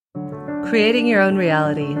Creating your own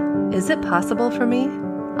reality. Is it possible for me?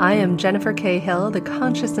 I am Jennifer K. Hill, the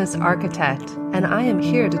Consciousness Architect, and I am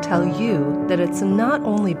here to tell you that it's not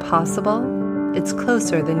only possible, it's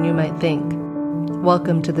closer than you might think.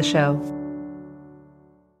 Welcome to the show.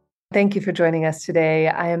 Thank you for joining us today.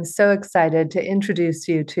 I am so excited to introduce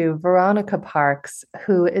you to Veronica Parks,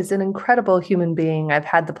 who is an incredible human being. I've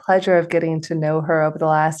had the pleasure of getting to know her over the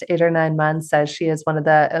last 8 or 9 months, as she is one of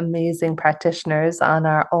the amazing practitioners on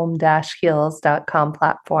our om-heals.com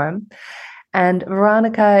platform. And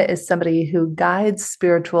Veronica is somebody who guides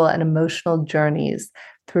spiritual and emotional journeys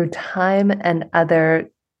through time and other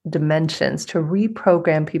dimensions to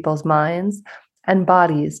reprogram people's minds and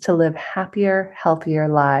bodies to live happier, healthier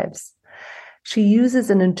lives. She uses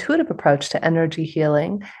an intuitive approach to energy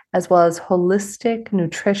healing, as well as holistic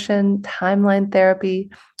nutrition, timeline therapy,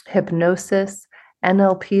 hypnosis,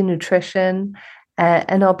 NLP and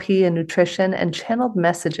nutrition, and channeled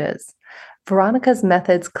messages. Veronica's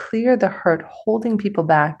methods clear the hurt holding people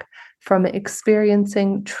back from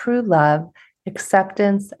experiencing true love,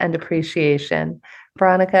 acceptance, and appreciation.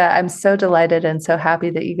 Veronica, I'm so delighted and so happy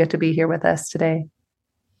that you get to be here with us today.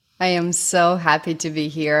 I am so happy to be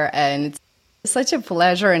here, and it's such a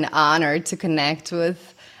pleasure and honor to connect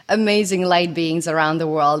with amazing light beings around the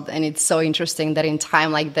world. And it's so interesting that in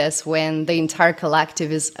time like this, when the entire collective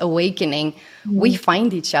is awakening, we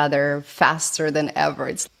find each other faster than ever.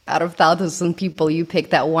 It's out of thousands of people, you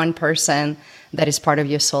pick that one person that is part of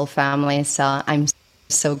your soul family. So I'm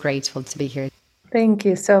so grateful to be here. Thank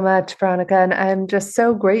you so much, Veronica. And I'm just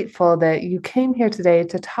so grateful that you came here today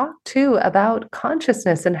to talk too about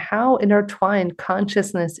consciousness and how intertwined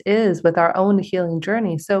consciousness is with our own healing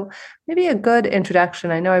journey. So maybe a good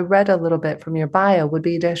introduction, I know I read a little bit from your bio, would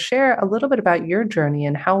be to share a little bit about your journey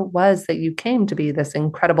and how it was that you came to be this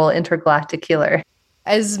incredible intergalactic healer.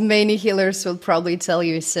 As many healers will probably tell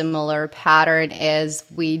you, a similar pattern is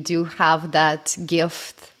we do have that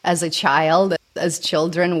gift as a child. As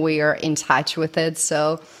children, we are in touch with it.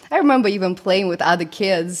 So I remember even playing with other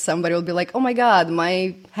kids. Somebody will be like, oh my God,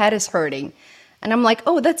 my head is hurting. And I'm like,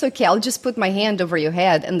 oh, that's okay. I'll just put my hand over your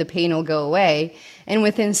head and the pain will go away. And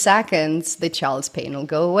within seconds, the child's pain will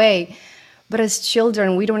go away. But as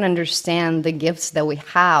children, we don't understand the gifts that we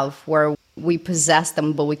have, where we possess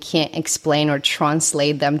them, but we can't explain or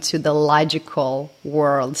translate them to the logical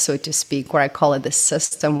world, so to speak, where I call it the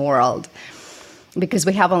system world. Because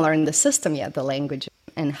we haven't learned the system yet, the language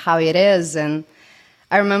and how it is. And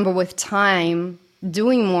I remember with time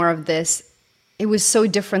doing more of this, it was so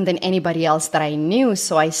different than anybody else that I knew.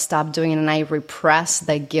 So I stopped doing it and I repressed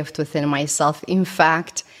that gift within myself. In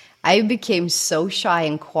fact, I became so shy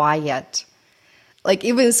and quiet. Like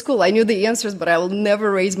even in school, I knew the answers, but I will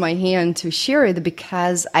never raise my hand to share it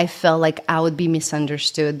because I felt like I would be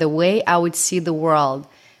misunderstood. The way I would see the world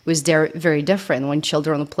was very different. When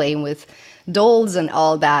children were playing with dolls and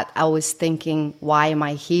all that, I was thinking, why am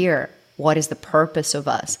I here? What is the purpose of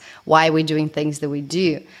us? Why are we doing things that we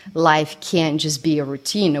do? Life can't just be a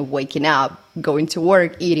routine of waking up, going to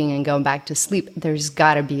work, eating, and going back to sleep. There's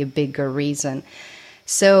got to be a bigger reason.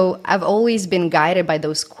 So I've always been guided by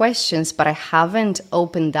those questions, but I haven't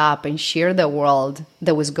opened up and shared the world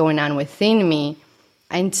that was going on within me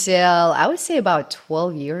until I would say about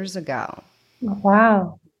 12 years ago.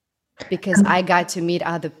 Wow. Because I got to meet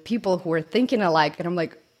other people who were thinking alike. And I'm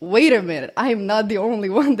like, wait a minute, I'm not the only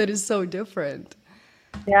one that is so different.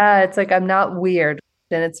 Yeah, it's like I'm not weird.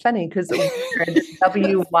 And it's funny because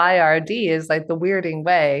WYRD is like the weirding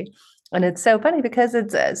way. And it's so funny because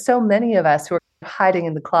it's so many of us who are hiding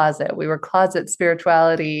in the closet. We were closet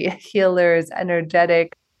spirituality, healers,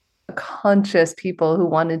 energetic, conscious people who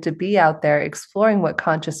wanted to be out there exploring what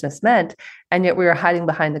consciousness meant. And yet we were hiding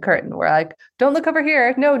behind the curtain. We're like, don't look over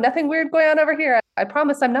here. No, nothing weird going on over here. I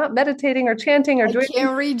promise I'm not meditating or chanting or doing. I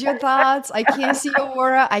can't read your thoughts. I can't see your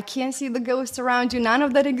aura. I can't see the ghosts around you. None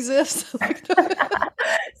of that exists.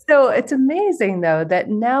 So it's amazing, though, that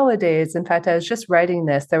nowadays, in fact, I was just writing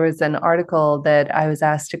this. There was an article that I was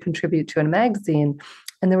asked to contribute to in a magazine,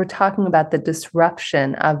 and they were talking about the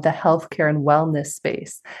disruption of the healthcare and wellness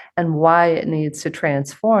space and why it needs to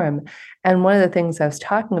transform. And one of the things I was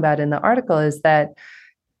talking about in the article is that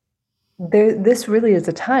this really is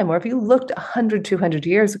a time where if you looked 100, 200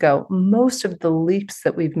 years ago, most of the leaps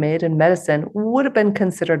that we've made in medicine would have been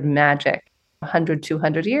considered magic 100,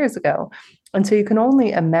 200 years ago. And so you can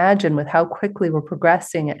only imagine with how quickly we're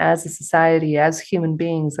progressing as a society, as human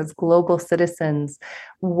beings, as global citizens,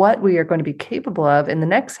 what we are going to be capable of in the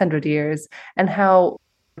next 100 years and how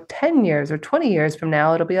 10 years or 20 years from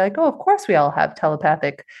now, it'll be like, oh, of course we all have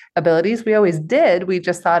telepathic abilities. We always did. We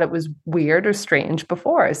just thought it was weird or strange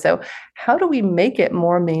before. So, how do we make it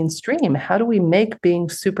more mainstream? How do we make being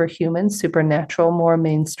superhuman, supernatural more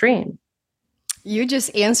mainstream? You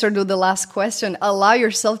just answered with the last question. Allow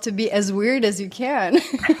yourself to be as weird as you can.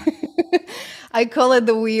 I call it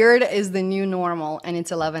the weird is the new normal, and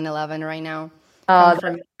it's 11:11 right now. Oh, that's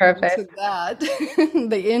Confirmation to perfect. that.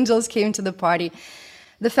 The angels came to the party.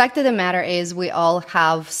 The fact of the matter is, we all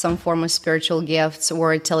have some form of spiritual gifts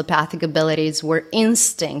or telepathic abilities or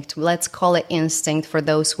instinct. Let's call it instinct for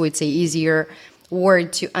those who it's a easier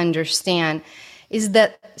word to understand. Is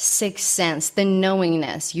that sixth sense, the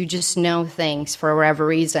knowingness. You just know things for whatever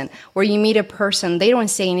reason. Or you meet a person, they don't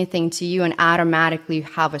say anything to you, and automatically you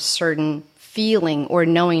have a certain feeling or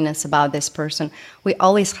knowingness about this person. We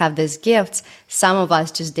always have these gifts. Some of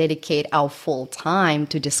us just dedicate our full time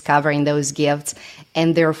to discovering those gifts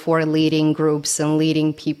and therefore leading groups and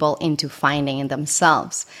leading people into finding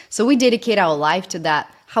themselves. So we dedicate our life to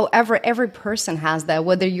that. However, every person has that,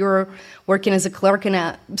 whether you're working as a clerk in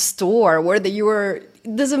a store, whether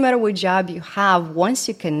it doesn't matter what job you have, once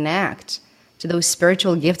you connect to those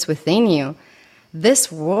spiritual gifts within you,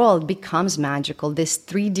 this world becomes magical. This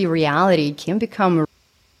 3D reality can become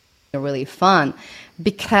really fun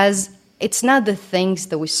because it's not the things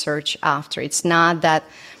that we search after. It's not that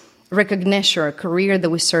recognition or career that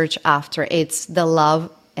we search after. It's the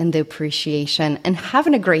love and the appreciation and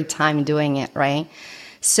having a great time doing it, right?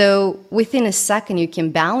 So within a second, you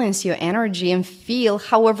can balance your energy and feel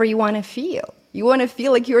however you want to feel. You want to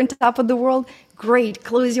feel like you're on top of the world? Great.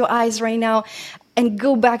 Close your eyes right now and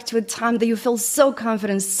go back to a time that you feel so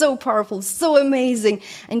confident, so powerful, so amazing,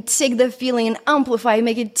 and take that feeling and amplify,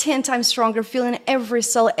 make it 10 times stronger, feeling every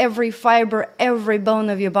cell, every fiber, every bone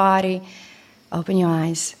of your body. Open your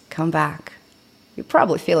eyes, come back. You're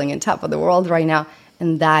probably feeling on top of the world right now,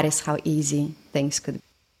 and that is how easy things could be.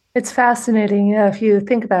 It's fascinating. Yeah, if you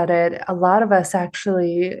think about it, a lot of us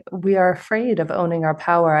actually, we are afraid of owning our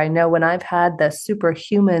power. I know when I've had the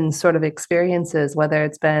superhuman sort of experiences, whether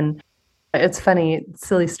it's funny,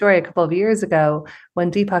 silly story. A couple of years ago,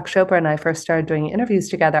 when Deepak Chopra and I first started doing interviews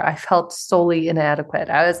together, I felt solely inadequate.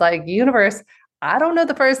 I was like, universe, I don't know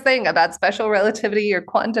the first thing about special relativity or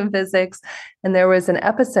quantum physics. And there was an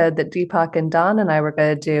episode that Deepak and Don and I were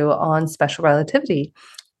going to do on special relativity.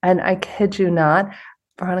 And I kid you not,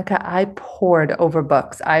 Veronica, I poured over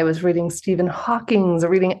books. I was reading Stephen Hawking's,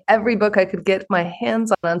 reading every book I could get my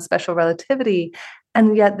hands on special relativity.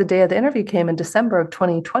 And yet the day of the interview came in December of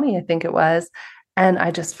 2020, I think it was. And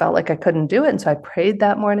I just felt like I couldn't do it. And so I prayed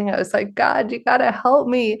that morning. I was like, God, you got to help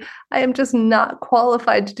me. I am just not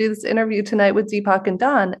qualified to do this interview tonight with Deepak and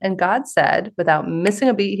Don. And God said, without missing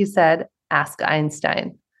a beat, he said, ask Einstein.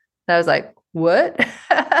 And I was like, what?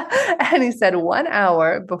 And he said, 1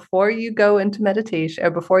 hour before you go into meditation or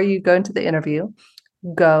before you go into the interview,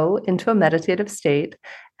 go into a meditative state.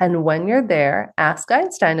 And when you're there, ask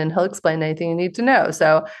Einstein and he'll explain anything you need to know.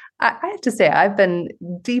 So I have to say, I've been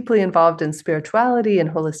deeply involved in spirituality and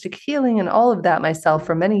holistic healing and all of that myself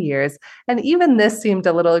for many years. And even this seemed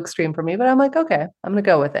a little extreme for me, but I'm like, okay, I'm going to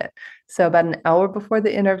go with it. So about an hour before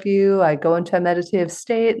the interview, I go into a meditative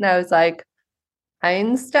state and I was like,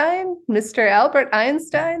 Einstein, Mr. Albert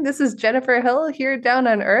Einstein, this is Jennifer Hill here down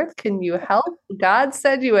on Earth. Can you help? God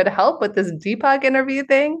said you would help with this Deepak interview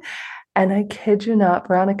thing. And I kid you not,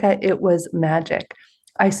 Veronica, it was magic.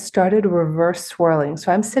 I started reverse swirling.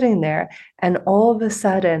 So I'm sitting there, and all of a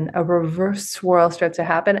sudden, a reverse swirl starts to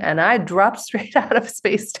happen, and I drop straight out of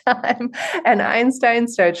space time. And Einstein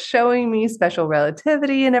starts showing me special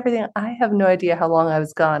relativity and everything. I have no idea how long I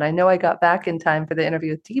was gone. I know I got back in time for the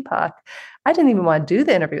interview with Deepak. I didn't even want to do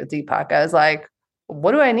the interview with Deepak. I was like,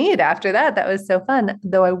 what do I need after that? That was so fun.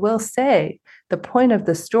 Though I will say, the point of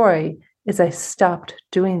the story is I stopped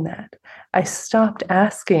doing that. I stopped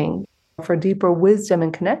asking for deeper wisdom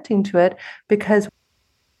and connecting to it because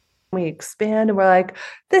we expand and we're like,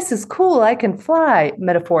 this is cool. I can fly,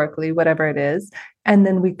 metaphorically, whatever it is. And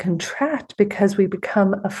then we contract because we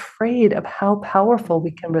become afraid of how powerful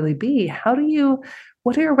we can really be.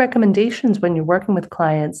 What are your recommendations when you're working with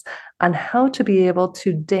clients on how to be able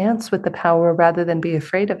to dance with the power rather than be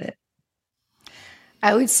afraid of it?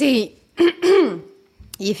 I would say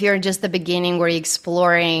if you're just the beginning where you're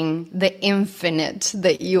exploring the infinite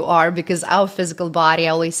that you are, because our physical body,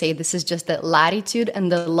 I always say this is just the latitude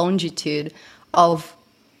and the longitude of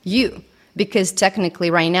you. Because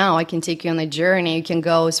technically right now I can take you on a journey. You can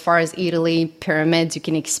go as far as Italy, pyramids, you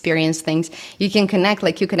can experience things. You can connect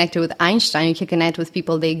like you connected with Einstein. You can connect with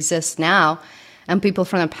people that exist now and people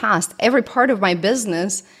from the past. Every part of my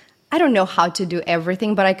business, I don't know how to do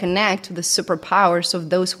everything, but I connect to the superpowers of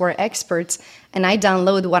those who are experts, and I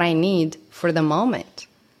download what I need for the moment.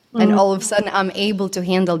 And all of a sudden, I'm able to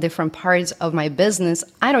handle different parts of my business.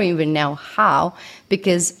 I don't even know how,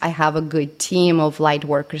 because I have a good team of light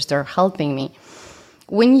workers that are helping me.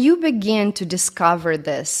 When you begin to discover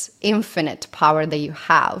this infinite power that you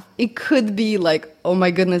have, it could be like, oh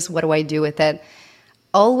my goodness, what do I do with it?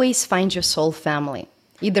 Always find your soul family.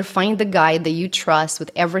 Either find the guy that you trust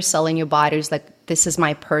with every cell in your body who's like, this is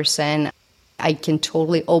my person. I can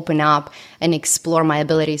totally open up and explore my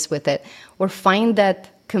abilities with it. Or find that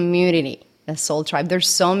community, a soul tribe. There's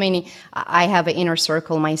so many. I have an inner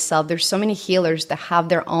circle myself. There's so many healers that have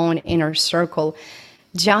their own inner circle.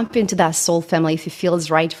 Jump into that soul family if it feels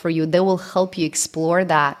right for you. They will help you explore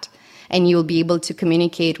that, and you'll be able to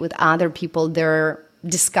communicate with other people that are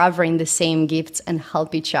discovering the same gifts and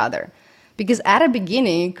help each other. Because at the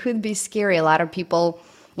beginning, it could be scary. A lot of people,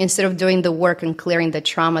 instead of doing the work and clearing the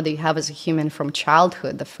trauma that you have as a human from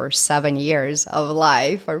childhood, the first 7 years of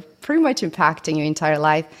life are pretty much impacting your entire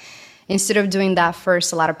life. Instead of doing that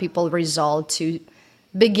first, a lot of people resort to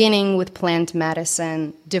beginning with plant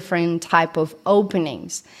medicine, different type of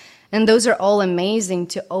openings. And those are all amazing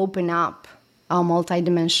to open up our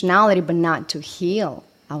multidimensionality, but not to heal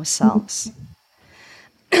ourselves.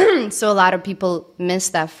 So a lot of people miss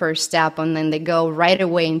that first step, and then they go right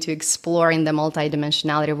away into exploring the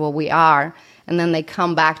multidimensionality of what we are. And then they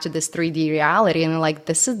come back to this 3D reality and they're like,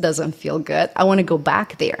 doesn't feel good. I want to go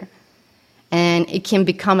back there. And it can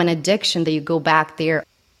become an addiction that you go back there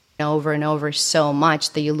over and over so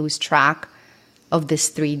much that you lose track of this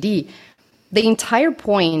 3D. The entire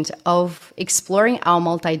point of exploring our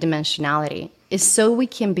multidimensionality is so we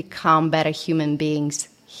can become better human beings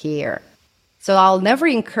here. So I'll never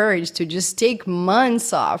encourage to just take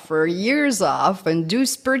months off or years off and do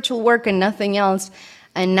spiritual work and nothing else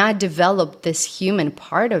and not develop this human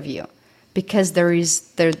part of you, because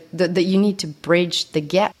you need to bridge the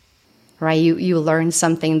gap, right? You learn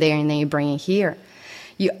something there and then you bring it here.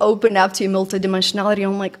 You open up to your multidimensionality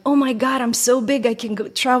and I'm like, oh my God, I'm so big. I can go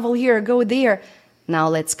travel here, go there. Now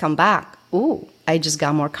let's come back. Ooh, I just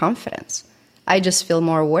got more confidence. I just feel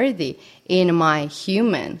more worthy in my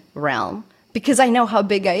human realm, because I know how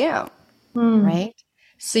big I am, right?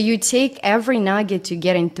 So you take every nugget to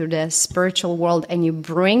get into the spiritual world and you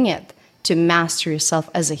bring it to master yourself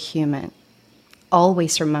as a human.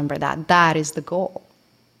 Always remember that. That is the goal.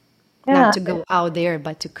 Yeah. Not to go out there,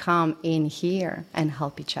 but to come in here and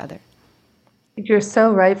help each other. You're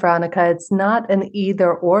so right, Veronica. It's not an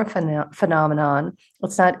either or phenomenon.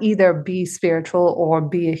 It's not either be spiritual or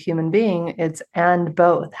be a human being. It's and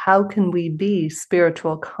both. How can we be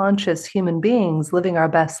spiritual, conscious human beings living our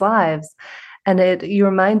best lives? And you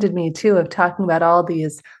reminded me too of talking about all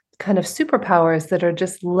these kind of superpowers that are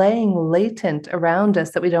just laying latent around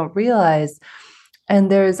us that we don't realize. And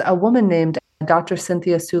there's a woman named Dr.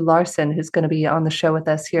 Cynthia Sue Larson, who's going to be on the show with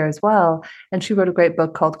us here as well. And she wrote a great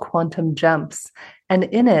book called Quantum Jumps. And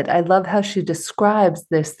in it, I love how she describes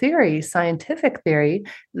this theory, scientific theory,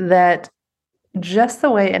 that just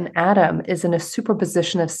the way an atom is in a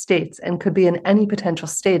superposition of states and could be in any potential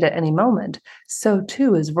state at any moment, so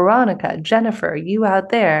too is Veronica, Jennifer, you out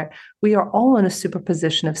there. We are all in a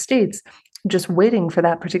superposition of states, just waiting for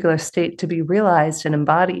that particular state to be realized and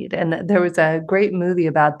embodied. And there was a great movie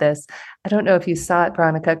about this. I don't know if you saw it,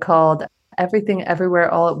 Veronica, called Everything Everywhere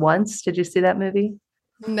All at Once. Did you see that movie?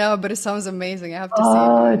 No, but it sounds amazing. I have to see it.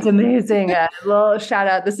 Oh, it's amazing. A little shout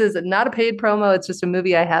out. This is not a paid promo. It's just a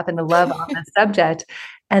movie I happen to love on this subject.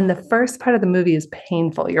 And the first part of the movie is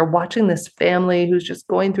painful. You're watching this family who's just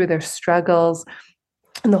going through their struggles.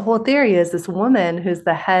 And the whole theory is this woman who's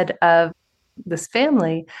the head of this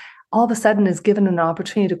family all of a sudden is given an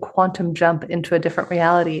opportunity to quantum jump into a different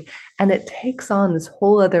reality. And it takes on this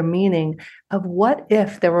whole other meaning of what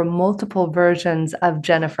if there were multiple versions of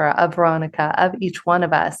Jennifer, of Veronica, of each one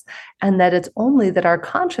of us, and that it's only that our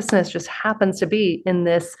consciousness just happens to be in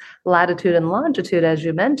this latitude and longitude, as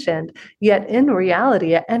you mentioned, yet in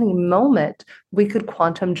reality, at any moment, we could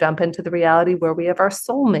quantum jump into the reality where we have our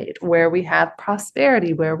soulmate, where we have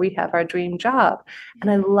prosperity, where we have our dream job. And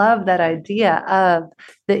I love that idea of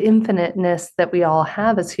the infiniteness that we all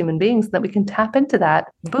have as human beings, that we can tap into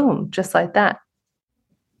that, boom, just like that.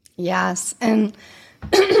 Yes. And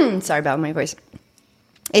sorry about my voice.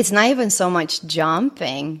 It's not even so much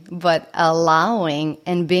jumping, but allowing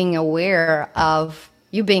and being aware of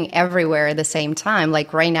you being everywhere at the same time.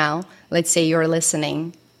 Like right now, let's say you're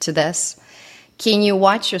listening to this. Can you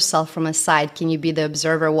watch yourself from a side? Can you be the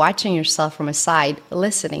observer watching yourself from a side,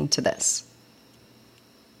 listening to this?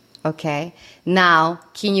 Okay. Now,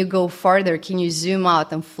 can you go farther? Can you zoom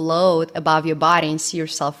out and float above your body and see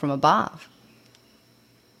yourself from above?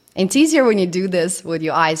 And it's easier when you do this with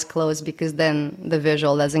your eyes closed because then the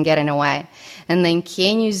visual doesn't get in the way. And then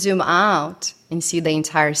can you zoom out and see the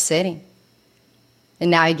entire city?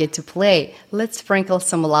 And now you get to play. Let's sprinkle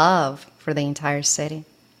some love for the entire city.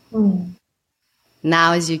 Mm.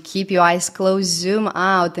 Now, as you keep your eyes closed, zoom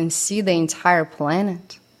out and see the entire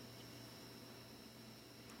planet.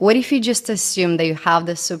 What if you just assume that you have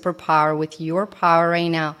the superpower with your power right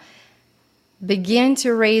now? Begin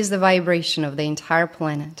to raise the vibration of the entire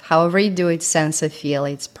planet. However you do it, sense or feel,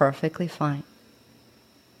 it's perfectly fine.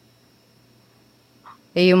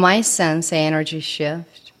 You might sense an energy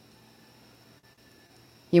shift.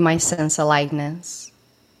 You might sense a lightness.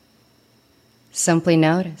 Simply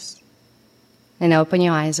notice and open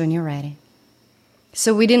your eyes when you're ready.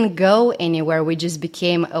 So we didn't go anywhere. We just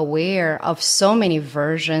became aware of so many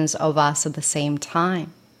versions of us at the same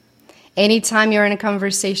time. Anytime you're in a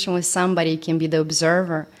conversation with somebody, you can be the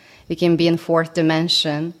observer. You can be in fourth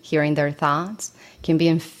dimension, hearing their thoughts. You can be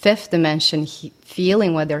in fifth dimension,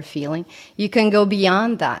 feeling what they're feeling. You can go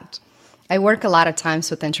beyond that. I work a lot of times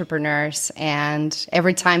with entrepreneurs, and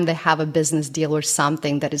every time they have a business deal or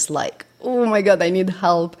something that is like, oh my God, I need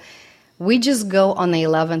help. We just go on the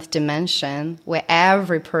 11th dimension where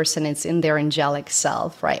every person is in their angelic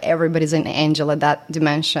self, right? Everybody's an angel at that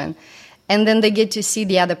dimension. And then they get to see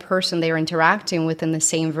the other person they're interacting with in the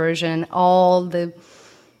same version. All the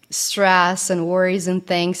stress and worries and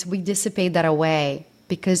things, we dissipate that away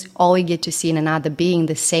because all you get to see in another being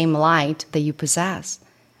the same light that you possess.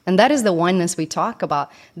 And that is the oneness we talk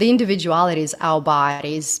about. The individuality is our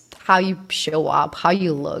bodies, how you show up, how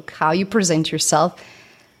you look, how you present yourself.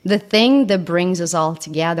 The thing that brings us all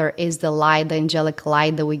together is the light, the angelic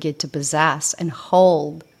light that we get to possess and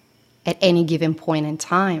hold at any given point in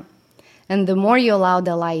time. And the more you allow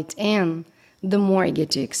the light in, the more you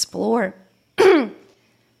get to explore. The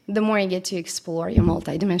more you get to explore your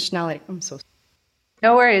multidimensionality. I'm so sorry.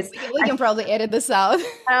 No worries. We can probably edit this out.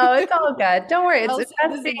 Oh, it's all good. Don't worry. I'll It's say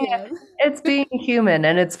that's this being again. it's being human.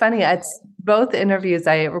 And it's funny. It's both interviews.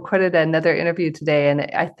 I recorded another interview today, and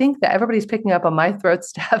I think that everybody's picking up on my throat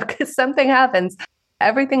stuff because something happens.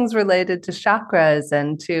 Everything's related to chakras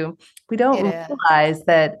and to we It don't is. realize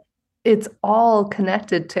that it's all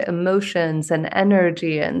connected to emotions and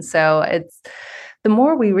energy. And so it's the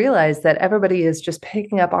more we realize that everybody is just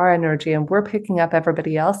picking up our energy and we're picking up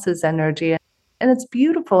everybody else's energy. And it's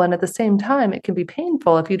beautiful. And at the same time, it can be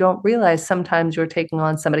painful if you don't realize sometimes you're taking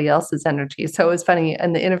on somebody else's energy. So it was funny.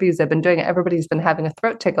 In the interviews I've been doing, everybody's been having a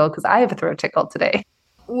throat tickle because I have a throat tickle today.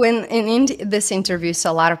 When in this interview, so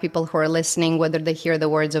a lot of people who are listening, whether they hear the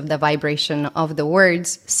words of the vibration of the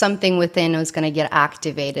words, something within is going to get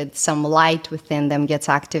activated. Some light within them gets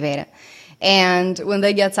activated. And when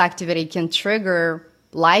that gets activated, it can trigger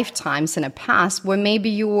lifetimes in the past where maybe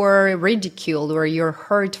you were ridiculed or you're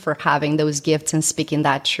hurt for having those gifts and speaking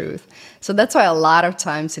that truth. So that's why a lot of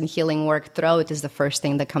times in healing work, throat is the first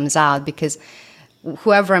thing that comes out, because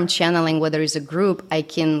whoever I'm channeling, whether it's a group, I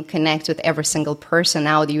can connect with every single person.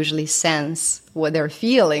 I would usually sense what they're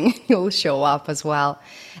feeling. It will show up as well.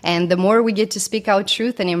 And the more we get to speak our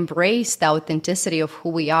truth and embrace the authenticity of who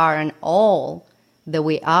we are and all that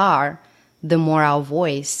we are, the more our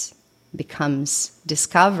voice becomes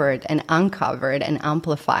discovered and uncovered and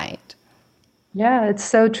amplified. Yeah, it's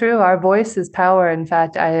so true. Our voice is power. In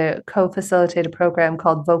fact, I co-facilitate a program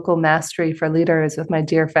called Vocal Mastery for Leaders with my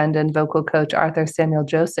dear friend and vocal coach, Arthur Samuel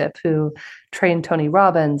Joseph, who trained Tony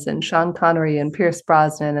Robbins and Sean Connery and Pierce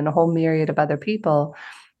Brosnan and a whole myriad of other people.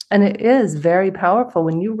 And it is very powerful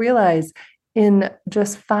when you realize in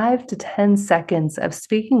just 5 to 10 seconds of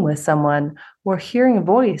speaking with someone or hearing a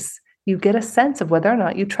voice, you get a sense of whether or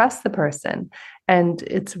not you trust the person. And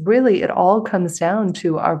it's really, it all comes down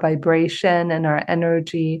to our vibration and our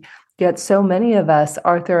energy. Yet so many of us,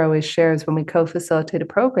 Arthur always shares when we co-facilitate a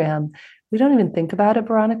program, we don't even think about it,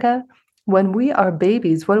 Veronica. When we are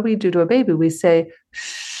babies, what do we do to a baby? We say,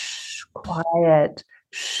 shh, quiet,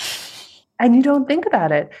 shh, and you don't think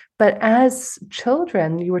about it. But as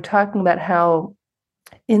children, you were talking about how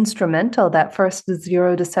instrumental that first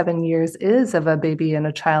 0 to 7 years is of a baby in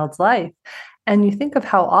a child's life. And you think of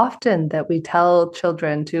how often that we tell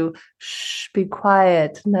children to shh, be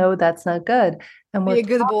quiet. No, that's not good. And Be we're a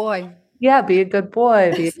good boy. yeah, be a good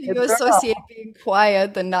boy, be a So good you girl. associate being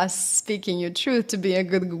quiet and not speaking your truth to be a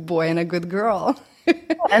good boy and a good girl.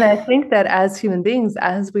 And I think that as human beings,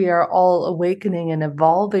 as we are all awakening and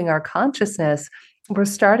evolving our consciousness, we're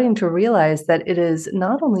starting to realize that it is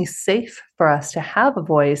not only safe for us to have a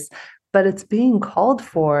voice, but it's being called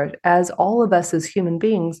for as all of us as human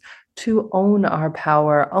beings to own our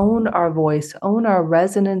power, own our voice, own our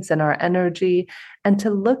resonance and our energy, and to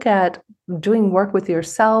look at doing work with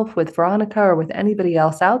yourself, with Veronica, or with anybody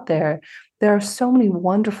else out there. There are so many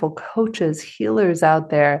wonderful coaches, healers out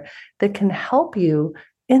there that can help you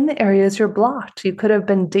in the areas you're blocked. You could have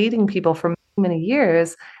been dating people for many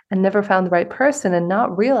years and never found the right person and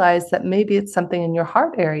not realize that maybe it's something in your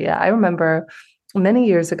heart area. I remember many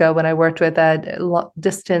years ago when I worked with a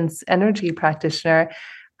distance energy practitioner,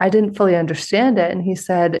 I didn't fully understand it. And he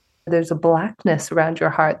said, there's a blackness around your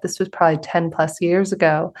heart. This was probably 10 plus years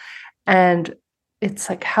ago. And it's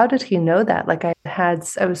like, how did he know that? Like I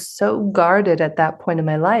was so guarded at that point in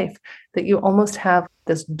my life that you almost have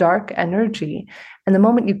this dark energy. And the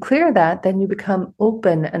moment you clear that, then you become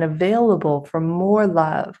open and available for more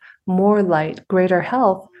love, more light, greater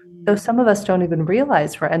health. Though some of us don't even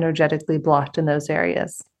realize we're energetically blocked in those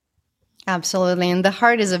areas. Absolutely. And the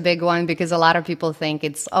heart is a big one because a lot of people think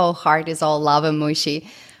it's, oh, heart is all love and mushy.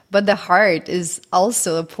 But the heart is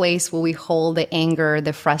also a place where we hold the anger,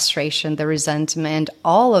 the frustration, the resentment,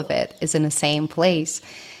 all of it is in the same place.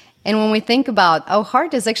 And when we think about our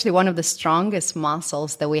heart is actually one of the strongest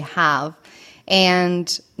muscles that we have.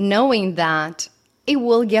 And knowing that it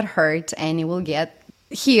will get hurt and it will get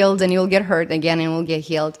healed and it will get hurt again and it will get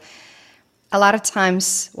healed. A lot of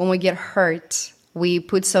times when we get hurt, we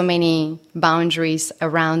put so many boundaries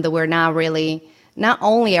around that we're not really, not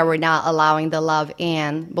only are we not allowing the love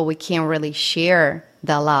in, but we can't really share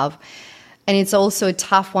the love. And it's also a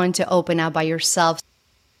tough one to open up by yourself.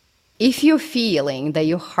 If you're feeling that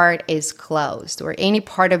your heart is closed or any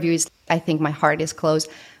part of you is, I think my heart is closed,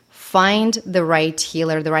 find the right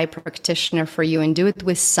healer, the right practitioner for you and do it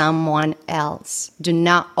with someone else. Do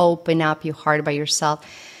not open up your heart by yourself.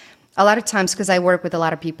 A lot of times, because I work with a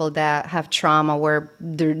lot of people that have trauma where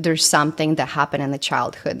there's something that happened in the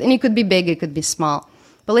childhood. And it could be big, it could be small.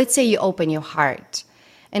 But let's say you open your heart.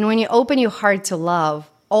 And when you open your heart to love,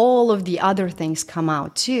 all of the other things come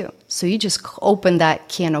out too. So you just open that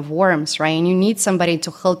can of worms, right? And you need somebody to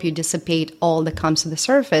help you dissipate all that comes to the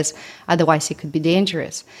surface. Otherwise, it could be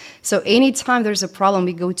dangerous. So anytime there's a problem,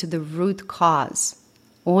 we go to the root cause.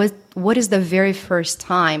 What is the very first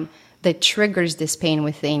time that triggers this pain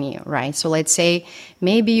within you, right? So let's say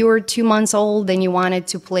maybe you were 2 months old and you wanted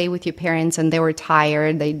to play with your parents and they were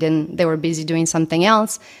tired, they were busy doing something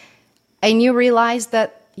else. And you realized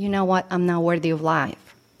that, you know what, I'm not worthy of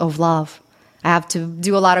love. I have to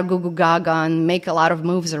do a lot of goo gaga and make a lot of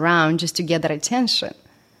moves around just to get that attention.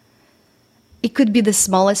 It could be the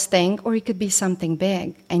smallest thing or it could be something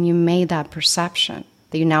big. And you made that perception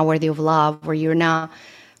that you're not worthy of love or you're not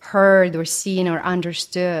heard or seen or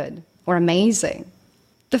understood. Or amazing.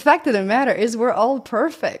 The fact of the matter is we're all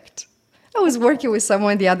perfect. I was working with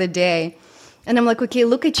someone the other day and I'm like, okay,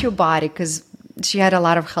 look at your body because she had a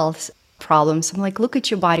lot of health problems. I'm like, look at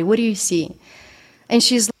your body. What do you see? And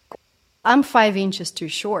she's like, I'm 5 inches too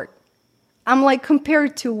short. I'm like,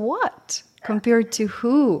 compared to what? Compared to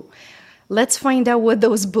who? Let's find out what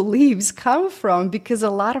those beliefs come from because a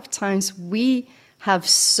lot of times we have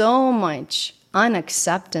so much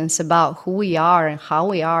unacceptance about who we are and how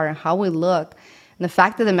we look. And the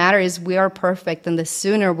fact of the matter is we are perfect. And the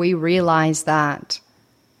sooner we realize that,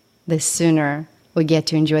 the sooner we get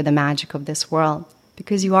to enjoy the magic of this world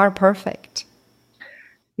because you are perfect.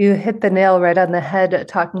 You hit the nail right on the head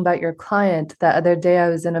talking about your client. The other day, I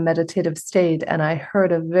was in a meditative state and I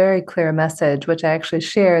heard a very clear message, which I actually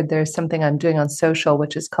shared. There's something I'm doing on social,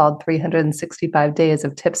 which is called 365 Days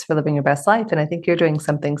of Tips for Living Your Best Life. And I think you're doing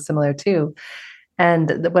something similar too.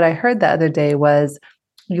 And what I heard the other day was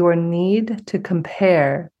your need to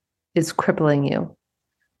compare is crippling you.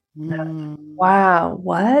 Wow,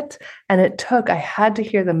 what? And I had to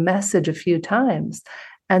hear the message a few times.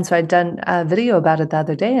 And so I'd done a video about it the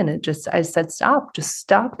other day, and I said, just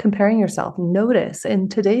stop comparing yourself. Notice in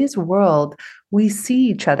today's world, we see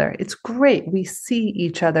each other. It's great. We see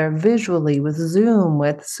each other visually with Zoom,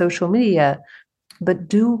 with social media, but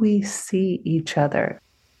do we see each other?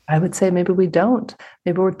 I would say maybe we don't.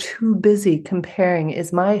 Maybe we're too busy comparing.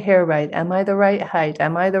 Is my hair right? Am I the right height?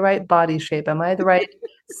 Am I the right body shape? Am I the right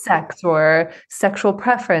sex or sexual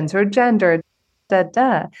preference or gender? Da,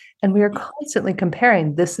 da. And we are constantly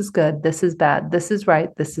comparing. This is good. This is bad. This is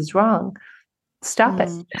right. This is wrong. Stop it.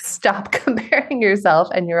 Stop comparing yourself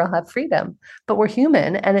and you'll have freedom. But we're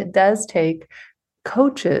human and it does take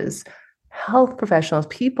coaches, health professionals,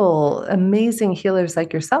 people, amazing healers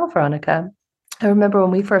like yourself, Veronica. I remember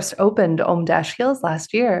when we first opened Om Dash Heals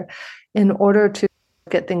last year, in order to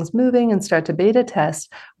get things moving and start to beta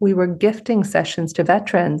test, we were gifting sessions to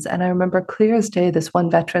veterans. And I remember clear as day, this one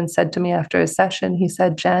veteran said to me after a session, he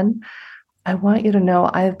said, Jen, I want you to know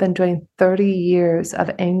I have been doing 30 years of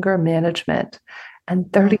anger management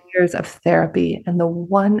and 30 years of therapy. And the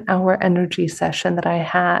 1 hour energy session that I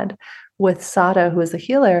had with Sada, who is a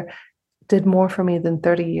healer, did more for me than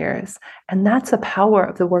 30 years. And that's the power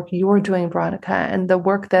of the work you're doing, Veronica, and the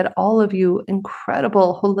work that all of you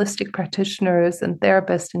incredible holistic practitioners and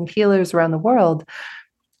therapists and healers around the world,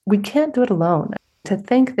 we can't do it alone. To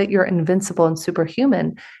think that you're invincible and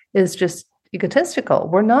superhuman is just egotistical.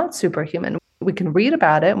 We're not superhuman. We can read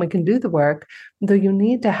about it and we can do the work, though you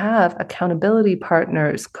need to have accountability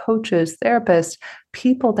partners, coaches, therapists,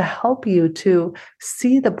 people to help you to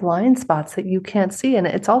see the blind spots that you can't see. And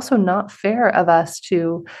it's also not fair of us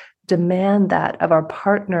to demand that of our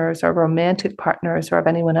partners or romantic partners or of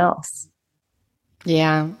anyone else.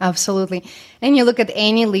 Yeah, absolutely. And you look at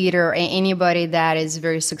any leader or anybody that is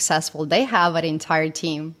very successful, they have an entire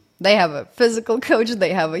team. They have a physical coach,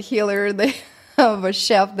 they have a healer, they have a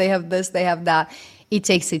chef, they have this, they have that. It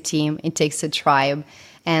takes a team, it takes a tribe.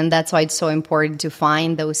 And that's why it's so important to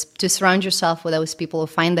find those, to surround yourself with those people,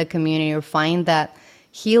 find that community, or find that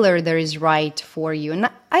healer that is right for you. And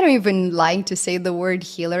I don't even like to say the word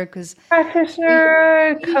healer because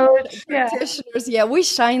Practitioner, coach, yeah. practitioners, yeah, we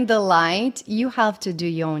shine the light. You have to do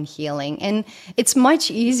your own healing. And it's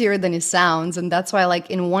much easier than it sounds. And that's why,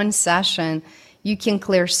 like, in one session, you can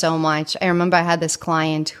clear so much. I remember I had this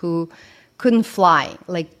client who couldn't fly.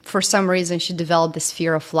 Like, for some reason, she developed this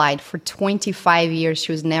fear of flight. For 25 years,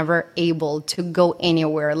 she was never able to go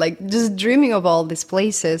anywhere, like just dreaming of all these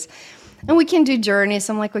places. And we can do journeys.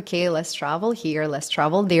 I'm like, okay, let's travel here, let's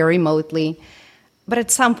travel there remotely. But at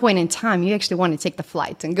some point in time, you actually want to take the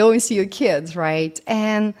flight and go and see your kids, right?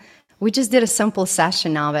 And we just did a simple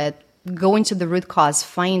session of it, going to the root cause,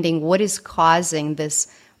 finding what is causing this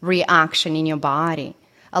reaction in your body.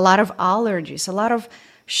 A lot of allergies, a lot of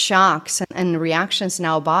shocks and reactions in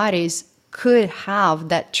our bodies could have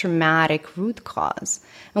that traumatic root cause.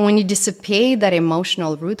 And when you dissipate that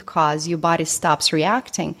emotional root cause, your body stops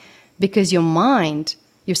reacting because your mind,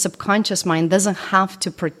 your subconscious mind, doesn't have to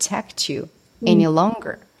protect you any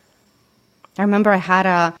longer. I remember I had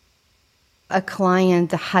a client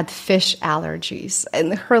that had fish allergies,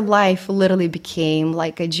 and her life literally became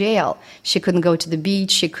like a jail. She couldn't go to the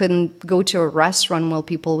beach. She couldn't go to a restaurant where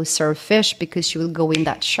people would serve fish because she would go in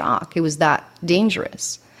that shock. It was that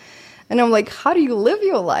dangerous. And I'm like, how do you live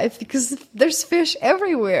your life? Because there's fish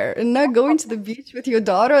everywhere, and not going to the beach with your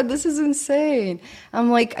daughter, this is insane. I'm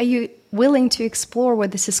like, are you willing to explore where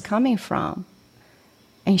this is coming from?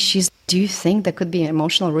 And she's, do you think that could be an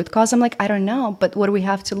emotional root cause? I'm like, I don't know, but what do we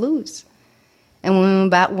have to lose? And when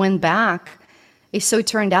we went back, it so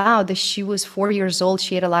turned out that she was 4 years old.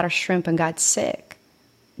 She ate a lot of shrimp and got sick.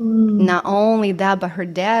 Not only that, but her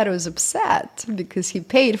dad was upset because he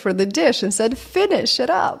paid for the dish and said, finish it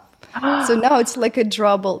up. So now it's like a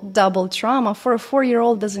double trauma. For a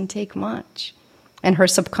 4-year-old, doesn't take much. And her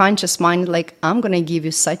subconscious mind, like, I'm going to give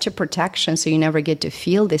you such a protection so you never get to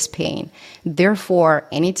feel this pain. Therefore,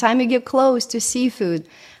 anytime you get close to seafood,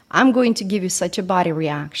 I'm going to give you such a body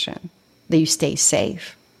reaction that you stay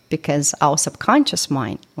safe, because our subconscious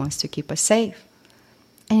mind wants to keep us safe.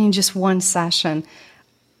 And in just one session,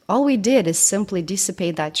 all we did is simply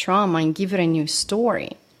dissipate that trauma and give it a new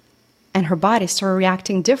story. And her body started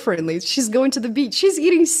reacting differently. She's going to the beach. She's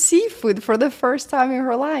eating seafood for the first time in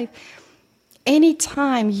her life.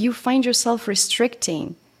 Anytime you find yourself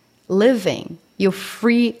restricting, living your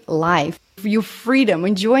free life, your freedom,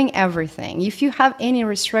 enjoying everything, if you have any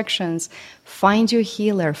restrictions, find your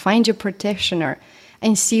healer, find your practitioner,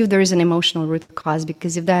 and see if there is an emotional root cause.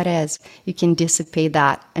 Because if that is, you can dissipate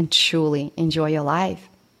that and truly enjoy your life.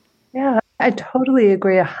 Yeah, I totally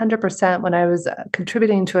agree 100%. When I was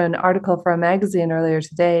contributing to an article for a magazine earlier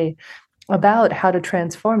today about how to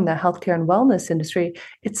transform the healthcare and wellness industry,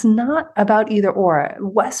 it's not about either or.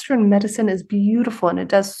 Western medicine is beautiful and it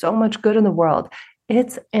does so much good in the world.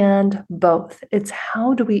 It's and both. It's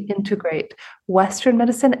how do we integrate Western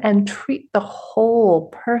medicine and treat the whole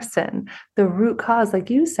person, the root cause. Like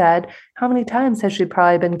you said, how many times has she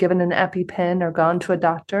probably been given an EpiPen or gone to a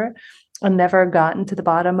doctor and never gotten to the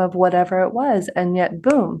bottom of whatever it was? And yet,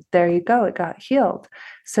 boom, there you go, it got healed.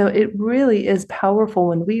 So it really is powerful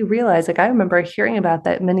when we realize, like I remember hearing about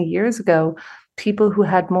that many years ago, people who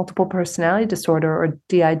had multiple personality disorder or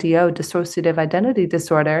DIDO, dissociative identity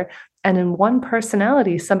disorder. And in one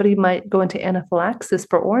personality, somebody might go into anaphylaxis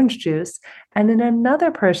for orange juice. And in another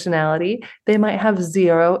personality, they might have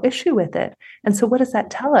zero issue with it. And so what does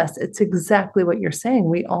that tell us? It's exactly what you're saying.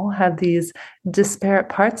 We all have these disparate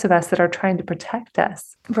parts of us that are trying to protect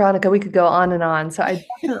us. Veronica, we could go on and on. So I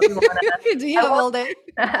definitely want Do you have all day?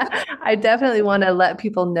 I definitely want to let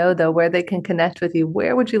people know, though, where they can connect with you.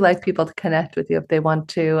 Where would you like people to connect with you if they want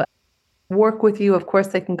to work with you? Of course,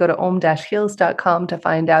 they can go to om-heals.com to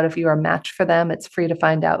find out if you are a match for them. It's free to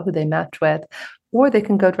find out who they match with. Or they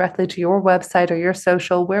can go directly to your website or your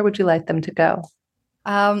social. Where would you like them to go?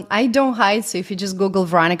 I don't hide, so if you just Google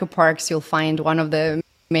Veronica Parks, you'll find one of the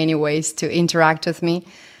many ways to interact with me.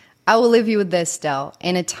 I will leave you with this, though.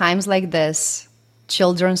 And at times like this,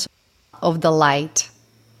 children of the light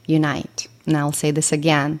unite. And I'll say this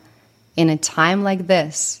again. In a time like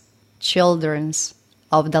this, children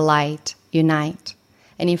of the light unite.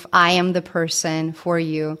 And if I am the person for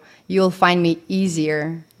you, you'll find me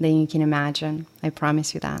easier than you can imagine. I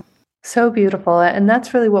promise you that. So beautiful. And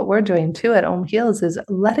that's really what we're doing too at Om Heals, is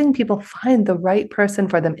letting people find the right person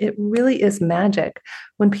for them. It really is magic.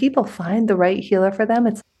 When people find the right healer for them,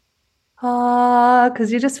 it's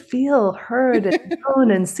because you just feel heard and known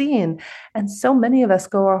and seen. And so many of us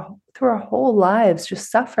go through our whole lives just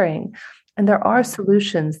suffering. And there are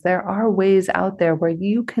solutions. There are ways out there where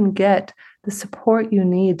you can get the support you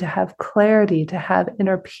need to have clarity, to have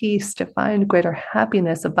inner peace, to find greater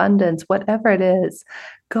happiness, abundance, whatever it is.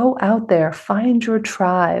 Go out there, find your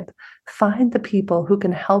tribe, find the people who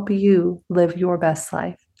can help you live your best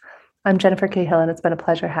life. I'm Jennifer Cahill, and it's been a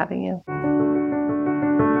pleasure having you.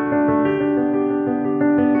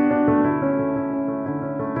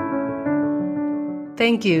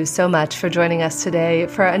 Thank you so much for joining us today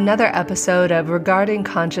for another episode of Regarding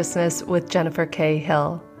Consciousness with Jennifer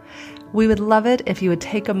Cahill. We would love it if you would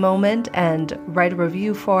take a moment and write a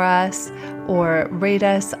review for us or rate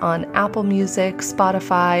us on Apple Music,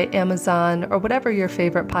 Spotify, Amazon, or whatever your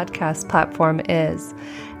favorite podcast platform is.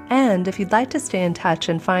 And if you'd like to stay in touch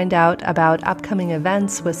and find out about upcoming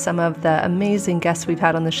events with some of the amazing guests we've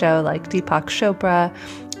had on the show, like Deepak Chopra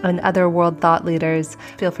and other world thought leaders,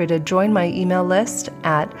 feel free to join my email list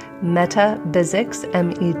at metabizics,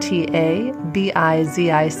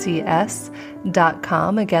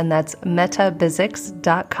 metabizics.com. Again, that's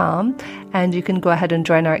metabizics.com. And you can go ahead and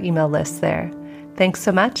join our email list there. Thanks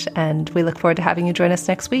so much, and we look forward to having you join us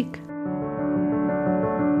next week.